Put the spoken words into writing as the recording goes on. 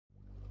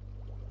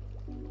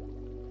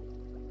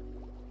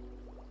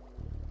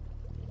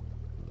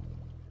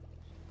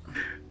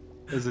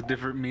There's a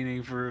different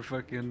meaning for a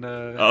fucking.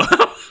 Oh,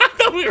 I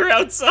thought we were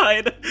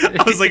outside.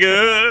 I was like,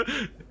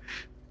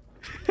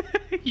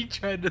 You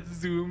tried to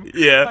zoom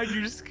Yeah. on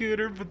your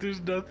scooter, but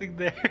there's nothing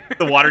there.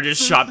 The water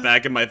just shot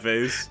back in my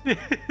face.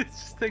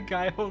 It's just a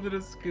guy holding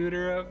a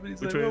scooter up, and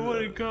he's Which like, way "I is want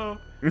to that? go."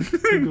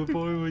 Go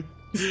forward.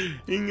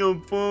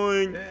 Ingo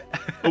point.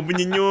 Open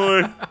your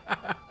door.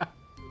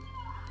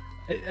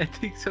 I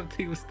think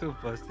something was still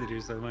busted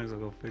here, so I might as well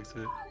go fix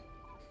it.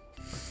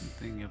 Fucking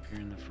thing up here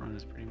in the front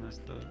is pretty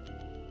messed up.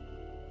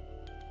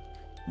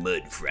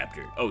 Mud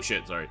fraptor. Oh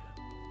shit, sorry.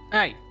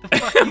 Hey, the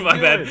fuck you My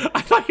doing? bad.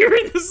 I thought you were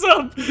in the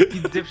sub.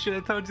 You dipshit, I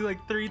told you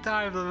like 3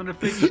 times I'm gonna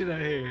fix shit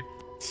out here.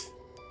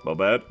 My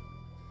bad.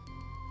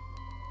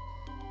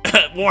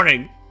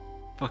 Warning.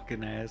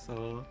 Fucking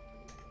asshole.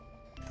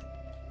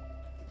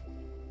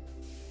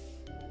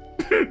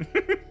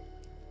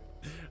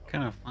 What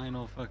kind of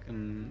final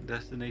fucking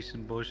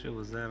destination bullshit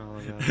was that all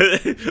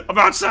about? I'm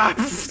outside.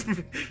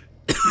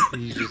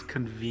 You just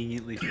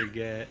conveniently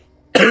forget.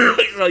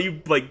 So you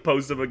like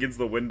post up against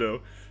the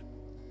window.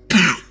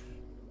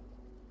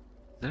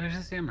 Did I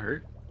just say I'm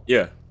hurt?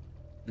 Yeah.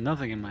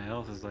 Nothing in my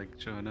health is like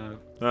showing up.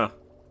 Oh.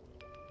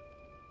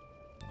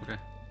 Okay,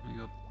 let me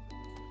go.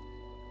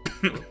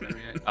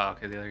 Oh,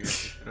 okay, the other guy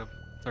picked it up.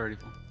 It's already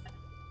full.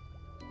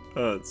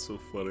 Oh, it's so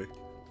funny.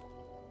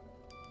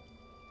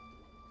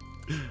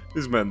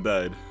 This man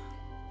died.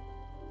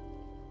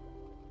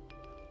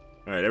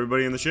 Alright,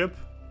 everybody in the ship?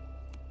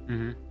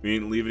 Mm-hmm. We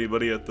didn't leave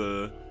anybody at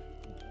the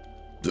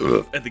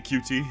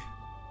QT?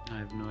 I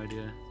have no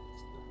idea.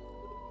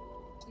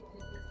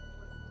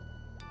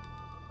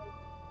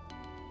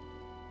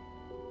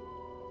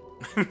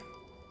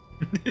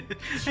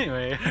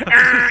 Anyway,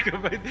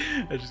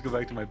 I'll just go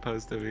back to my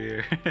post over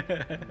here.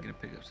 I'm gonna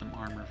pick up some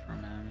armor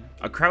from him.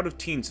 A crowd of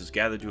teens has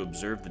gathered to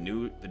observe the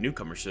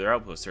newcomers to their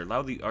outpost. They're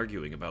loudly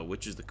arguing about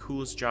which is the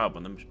coolest job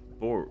on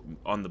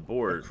the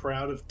board. A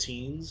crowd of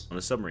teens? On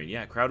the submarine.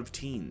 Yeah, a crowd of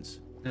teens.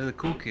 They're the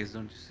cool kids,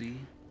 don't you see?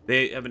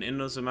 They have an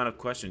endless amount of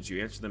questions.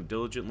 You answer them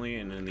diligently,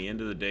 and in the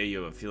end of the day,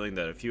 you have a feeling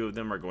that a few of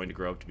them are going to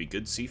grow up to be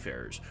good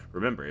seafarers.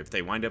 Remember, if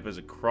they wind up as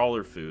a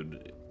crawler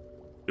food,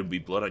 it'll be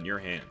blood on your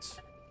hands.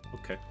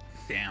 Okay.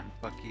 Damn,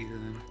 fuck you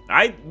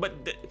then. But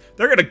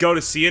they're gonna go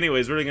to sea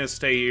anyways. We're gonna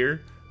stay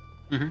here.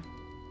 Mm-hmm.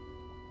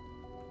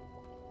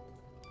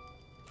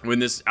 When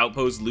this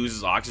outpost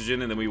loses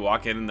oxygen, and then we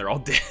walk in and they're all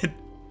dead.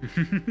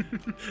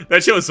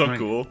 That show was so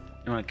cool.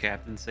 You want a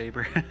Captain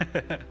Saber?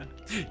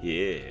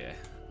 Yeah.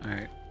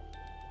 Alright.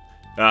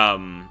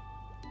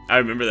 I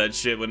remember that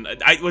shit when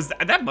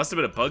that must have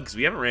been a bug because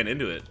we haven't ran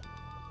into it.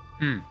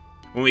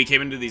 When we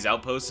came into these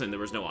outposts and there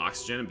was no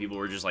oxygen and people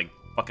were just like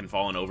fucking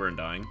falling over and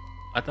dying.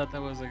 I thought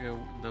that was like a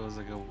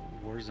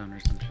war zone or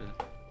some shit.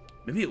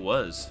 Maybe it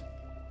was.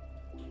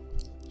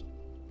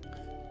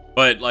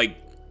 But like,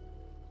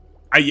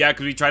 yeah,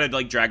 because we tried to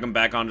like drag them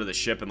back onto the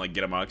ship and like get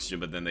them oxygen,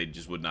 but then they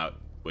just would not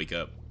wake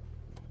up.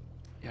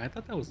 Yeah, I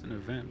thought that was an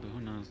event, but who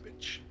knows?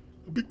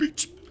 A big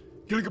beach,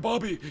 killing a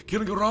Bobby,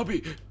 killing a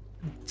Robbie.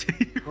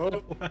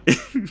 I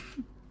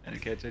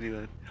didn't catch any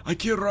of that. I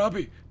killed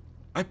Robbie.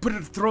 I put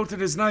a throat in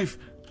his knife.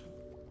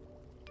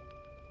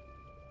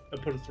 I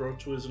put a throat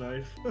to his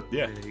knife.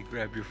 Yeah. You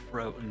grab your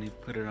throat and you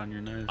put it on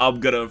your knife. I'm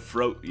gonna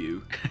throat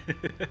you.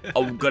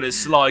 I'm gonna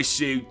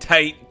slice you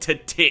tight to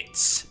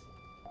tits.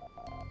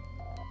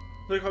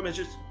 Look how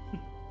midgets.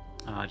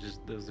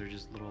 Those are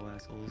just little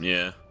assholes.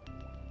 Yeah.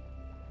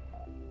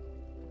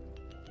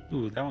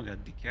 Ooh, that one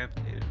got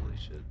decapitated. Holy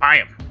shit.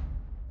 Bam.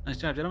 Nice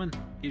job, gentlemen.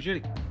 Keep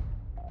shooting.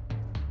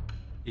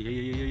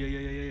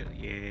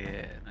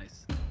 Yeah.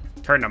 Nice.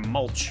 Turn to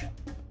mulch.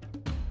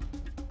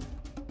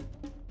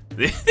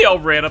 They all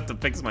ran up to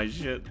fix my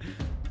shit.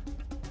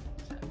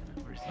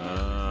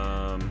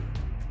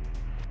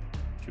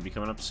 Should be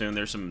coming up soon.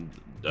 There's some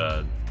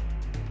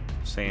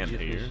sand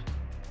here.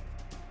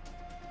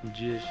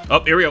 Oh,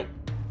 here we go.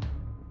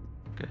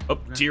 Okay. Oh,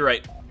 to your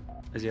right.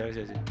 I see.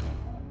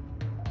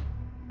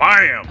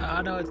 Bam!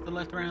 Oh no, it's the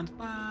left round.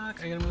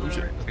 Fuck! I gotta move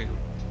over. Okay, cool.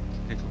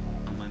 Okay, cool.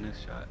 On my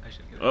next shot, I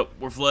should get it. Oh,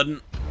 we're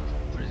flooding.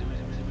 Where is he?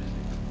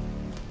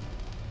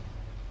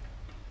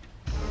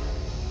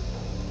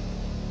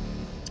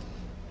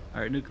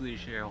 Alright, nuclear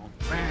shell.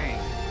 Bang!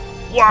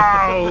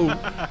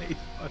 Wow! He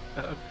fucked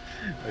up.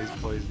 Oh, he's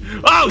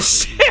poisoned. Oh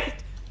shit!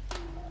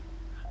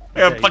 I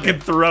got fucking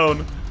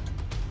thrown.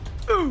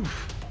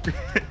 Oof!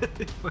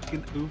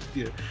 Fucking oofed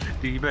you.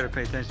 Dude, you better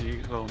pay attention. You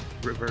can go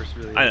reverse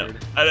really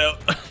hard. I know.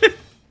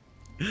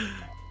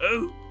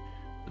 Oh.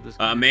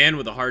 A man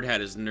with a hard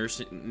hat is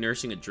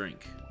nursing a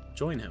drink.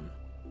 Join him.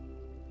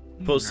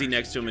 Pull a seat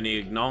next to him and he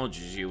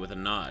acknowledges you with a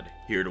nod.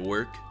 Here to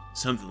work?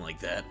 Something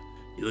like that.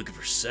 You looking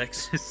for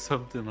sex?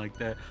 Something like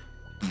that.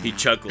 He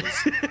chuckles.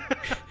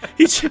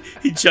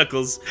 he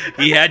chuckles.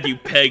 He had you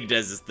pegged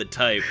as the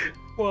type.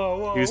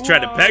 Whoa, He was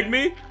trying to peg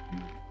me?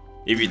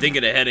 If you're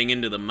thinking of heading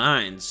into the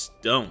mines,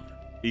 don't.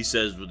 He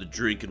says with a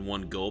drink and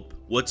one gulp.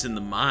 What's in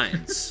the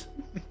mines?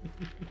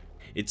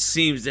 It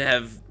seems to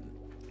have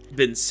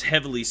been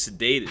heavily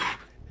sedated.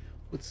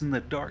 What's in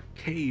the dark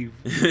cave?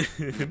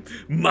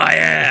 My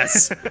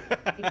ass.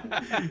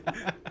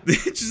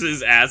 Just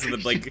his ass and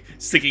then like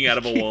sticking out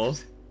of a wall.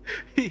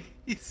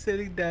 He's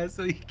sitting down,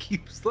 so he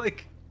keeps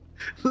like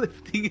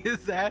lifting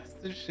his ass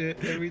to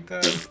shit every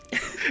time.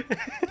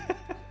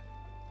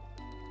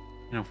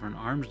 You know, for an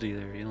arms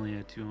dealer, he only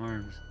had 2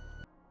 arms.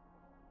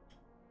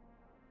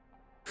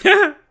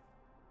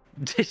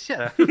 Shut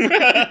up.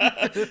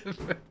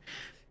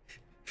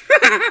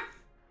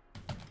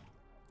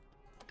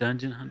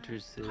 Dungeon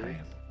Hunters series.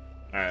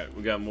 Alright,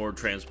 we got more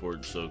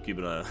transport, so keep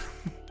an eye out.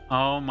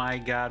 Oh my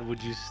god,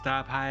 would you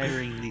stop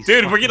hiring these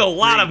Dude, we're fucking getting a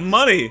lot of freaks?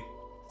 money.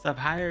 Stop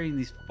hiring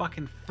these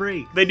fucking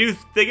freaks. They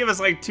give us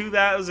like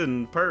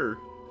 2,000 per.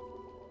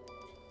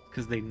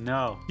 Because they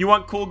know. You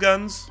want cool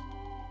guns?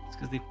 It's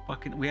because they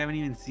fucking... We haven't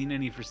even seen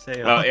any for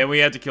sale. Oh, and we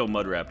have to kill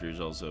mud raptors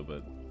also,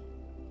 but...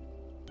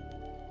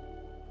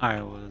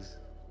 I was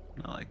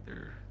not like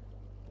they're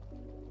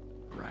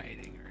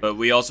riding. But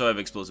we also have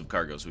explosive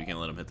cargo, so we can't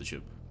let them hit the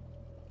ship.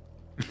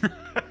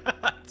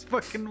 That's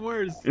fucking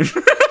worse.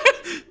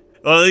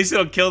 Well, at least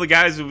it'll kill the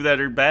guys that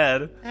are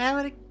bad. I'm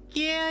gonna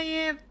kill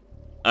you.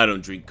 I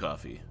don't drink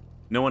coffee.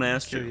 No one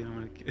asked Kill you. you. I'm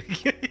gonna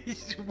kill you.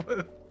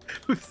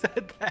 Who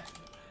said that?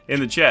 In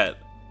the chat.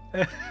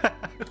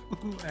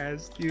 Who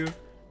asked you?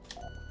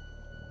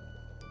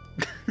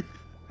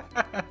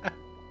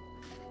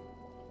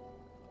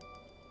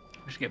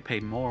 We should get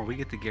paid more. We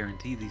get to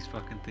guarantee these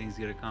fucking things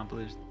get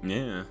accomplished.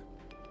 Yeah.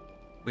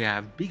 We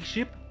have big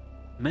ship,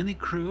 many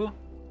crew,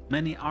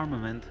 many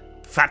armament.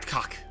 Fat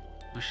cock.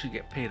 We should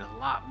get paid a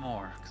lot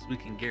more because we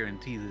can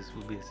guarantee this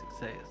will be a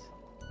success.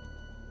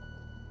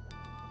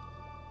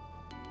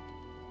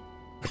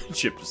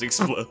 Ship just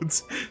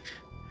explodes.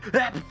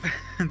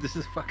 This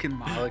is fucking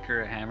Moloch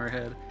or a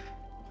Hammerhead.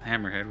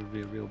 Hammerhead would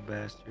be a real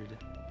bastard.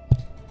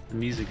 The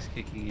music's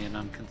kicking in.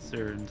 I'm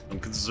concerned. I'm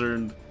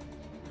concerned.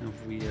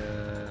 If we,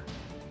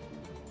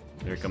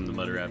 Here come the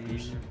mud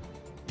raptors.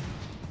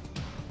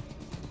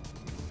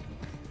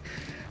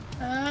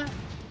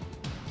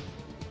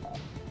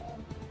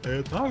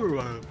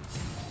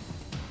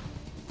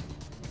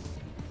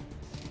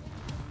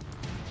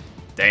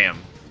 Damn.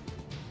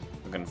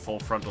 Fucking full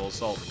frontal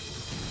assault.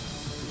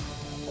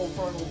 Full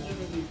frontal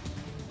unity.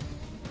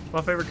 My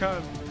favorite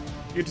kind.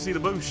 You get to see the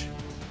boosh.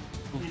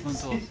 Full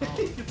frontal assault.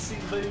 You can see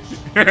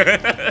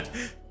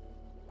Boosh.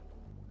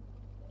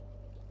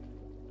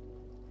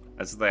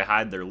 That's what they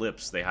hide their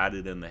lips. They hide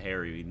it in the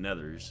hairy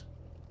nethers.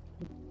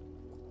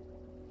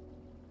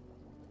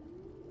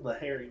 The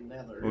hairy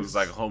nether. It looks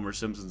like Homer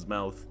Simpson's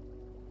mouth.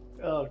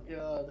 Oh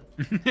god.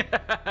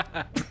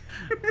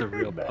 It's a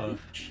real puff.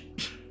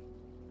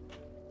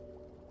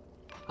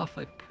 Puff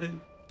I poo.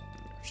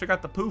 She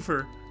got the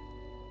poofer.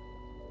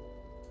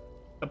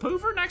 The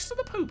poofer next to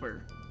the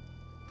pooper.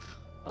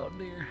 Oh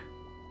dear.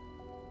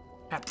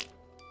 Happy.